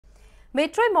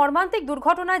মেট্রোয় মর্মান্তিক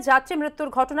দুর্ঘটনায় যাত্রী মৃত্যুর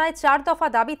ঘটনায় 4 দফা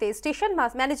দাবিতে স্টেশন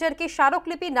ম্যানেজারকে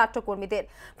স্মারকলিপি নাট্যকর্মীদের।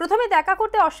 প্রথমে দেখা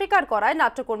করতে অস্বীকার করায়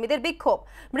নাট্যকর্মীদের বিক্ষোভ।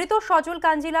 মৃত সজল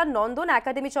কাঞ্জিলার নন্দন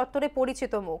একাডেমি চত্বরে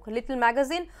পরিচিত মুখ। লিটল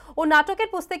ম্যাগাজিন ও নাটকের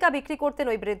পুস্তিকা বিক্রি করতেন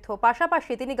ওই বৃদ্ধ।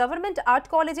 পাশাপাশি তিনি গভর্নমেন্ট আর্ট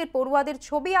কলেজের পড়ুয়াদের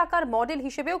ছবি আঁকার মডেল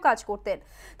হিসেবেও কাজ করতেন।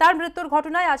 তার মৃত্যুর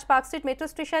ঘটনায় আজ পার্ক স্ট্রিট মেট্রো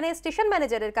স্টেশনে স্টেশন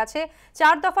ম্যানেজারের কাছে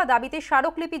 4 দফা দাবিতে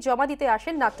স্মারকলিপি জমা দিতে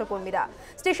আসেন নাট্যকর্মীরা।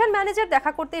 স্টেশন ম্যানেজার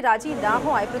দেখা করতে রাজি না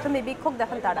হওয়ায় প্রথমে বিক্ষোভ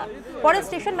দেখান তারা। পরে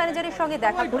স্টেশন ম্যানেজারের সঙ্গে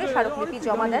দেখা করে স্মারকলিপি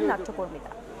জমা দেন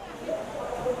নাট্যকর্মীরা।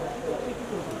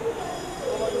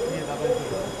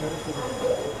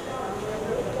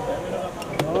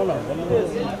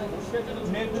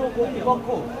 মেট্রো কর্তৃপক্ষ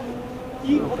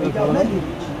কি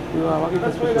আমাকে